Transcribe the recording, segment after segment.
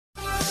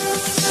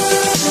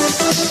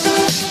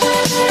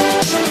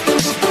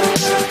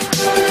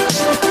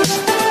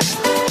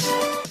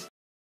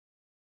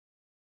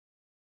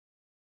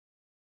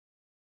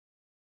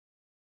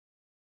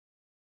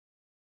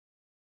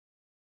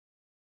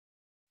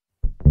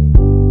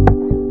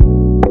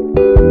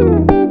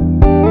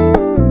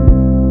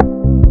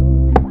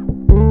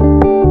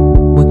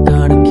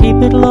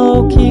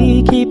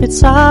Low-key, keep it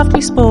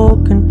softly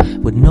spoken,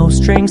 with no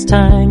strings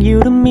tying you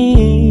to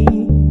me.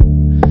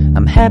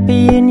 I'm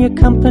happy in your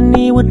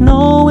company with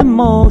no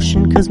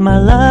emotion, 'cause my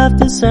love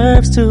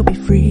deserves to be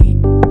free.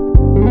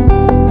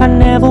 I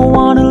never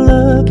wanna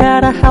look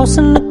at a house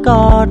in the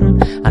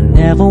garden, I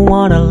never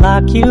wanna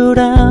lock you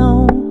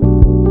down.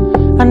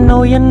 I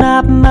know you're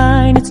not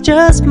mine, it's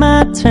just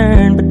my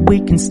turn, but we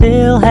can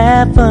still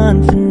have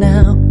fun for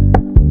now.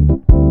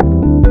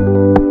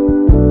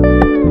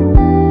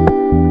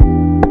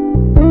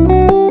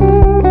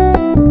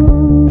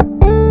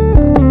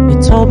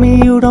 Told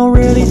me you don't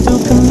really do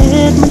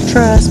commitment,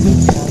 trust me,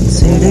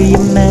 consider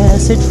your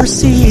message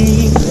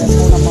received.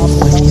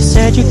 When you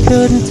said you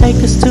couldn't take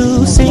us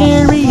too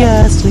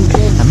seriously,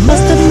 I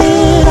must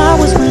admit I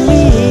was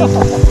relieved,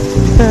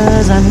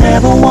 'cause I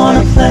never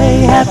wanna play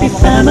happy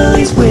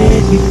families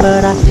with you,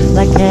 but I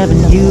like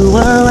having you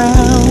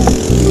around.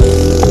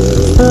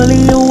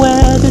 Fully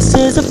aware this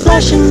is a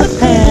flash in the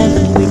pan,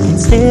 but we can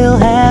still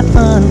have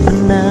fun for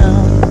now.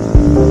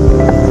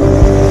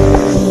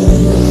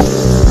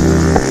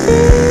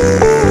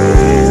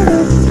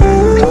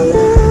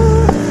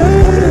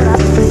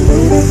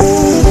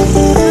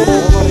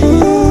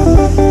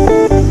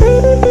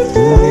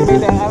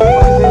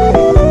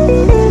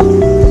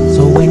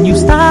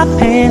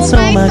 So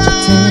much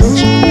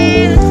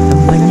attention,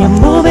 and when you're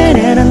moving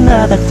in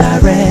another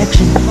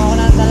direction,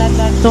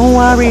 don't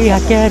worry, I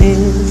get it.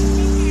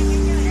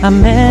 I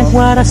meant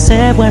what I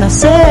said when I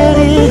said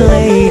it,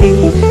 lady.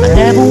 I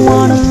never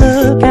wanna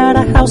look at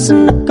a house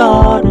in the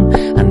garden,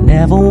 I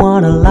never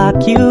wanna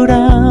lock you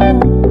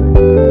down.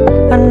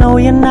 I know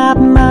you're not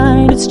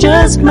mine, it's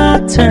just my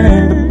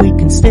turn, but we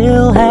can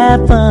still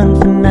have fun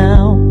for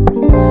now.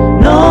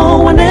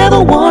 No, I never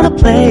wanna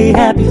play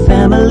happy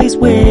families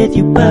with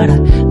you, but I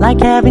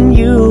like having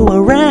you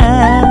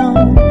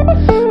around.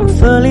 I'm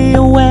fully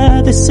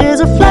aware this is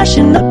a flash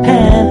in the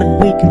pan,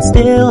 but we can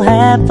still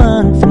have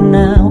fun for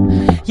now.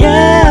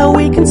 Yeah,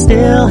 we can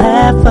still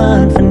have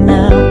fun for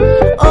now.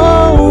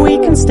 Oh, we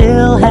can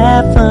still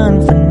have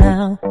fun for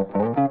now.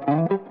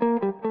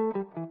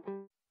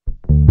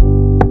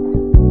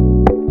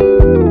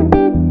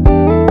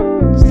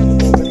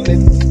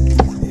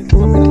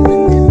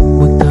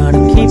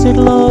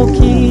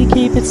 Low-key,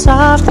 keep it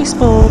softly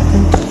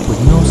spoken,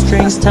 with no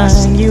strings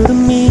tying you to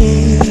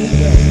me.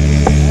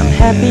 I'm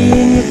happy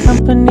in your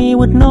company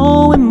with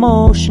no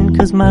emotion,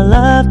 'cause my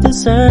love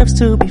deserves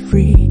to be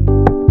free.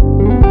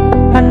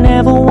 I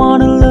never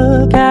wanna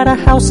look at a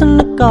house in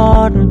the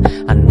garden,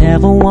 I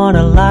never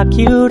wanna lock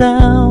you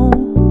down.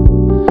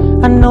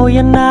 I know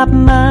you're not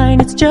mine,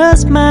 it's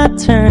just my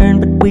turn,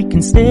 but we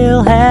can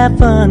still have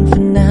fun for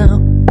now.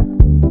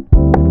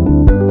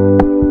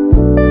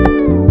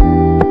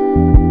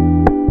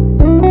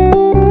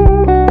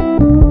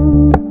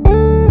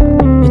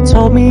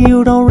 Told me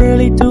you don't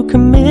really do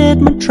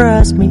commitment,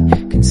 trust me,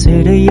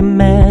 consider your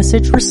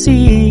message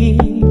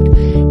received.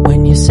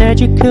 When you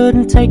said you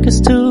couldn't take us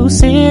too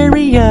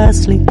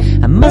seriously,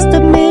 I must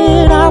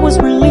admit I was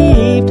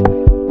relieved,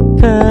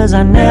 'cause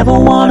I never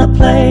wanna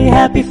play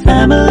happy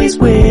families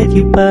with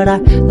you, but I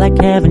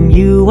like having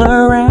you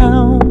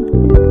around.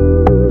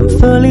 I'm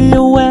fully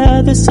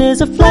aware this is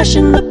a flash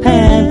in the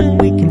pan,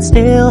 but we can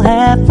still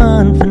have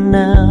fun for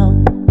now.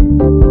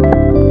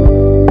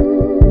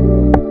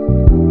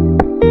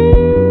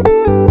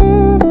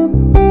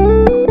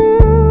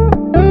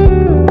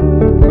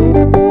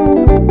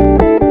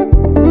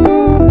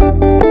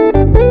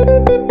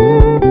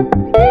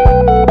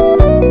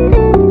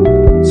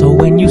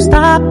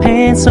 Stop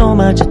paying so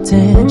much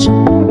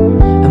attention,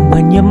 and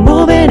when you're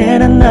moving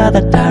in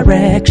another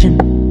direction,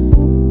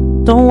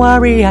 don't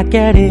worry, I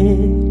get it.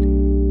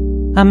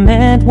 I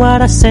meant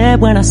what I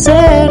said when I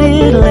said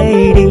it,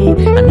 lady.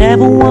 I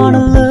never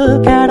wanna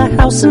look at a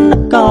house in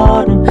the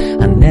garden,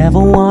 I never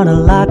wanna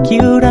lock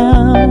you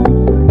down.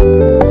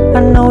 I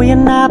know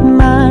you're not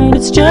mine,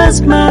 it's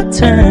just my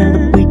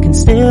turn, but we can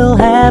still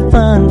have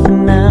fun for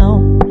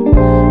now.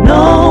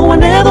 No, I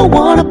never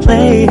wanna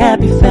play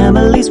happy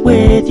families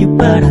with you,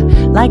 but I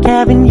like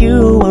having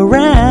you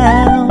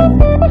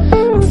around.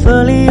 I'm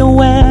fully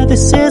aware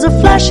this is a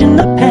flash in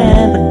the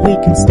pan, but we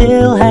can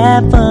still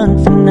have fun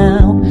for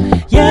now.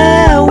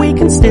 Yeah, we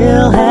can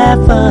still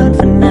have fun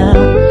for now.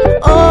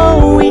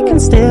 Oh, we can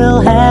still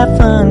have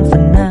fun for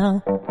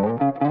now.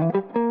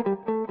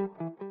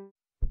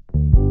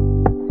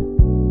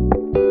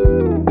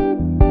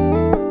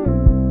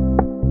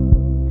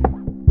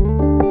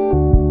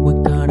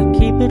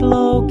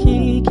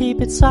 Low-key,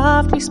 keep it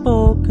softly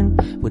spoken,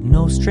 with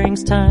no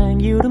strings tying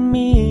you to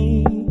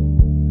me.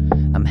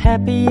 I'm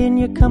happy in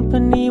your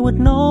company with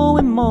no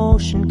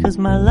emotion, 'cause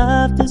my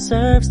love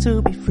deserves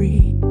to be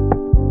free.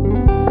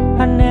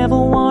 I never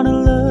wanna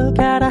look look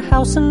at a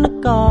house in the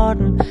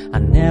garden. I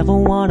never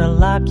wanna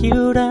lock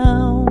you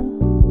down.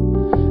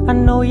 I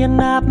know you're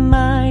not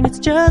mine, it's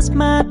just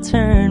my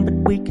turn, but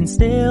we can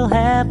still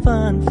have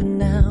fun for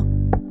now.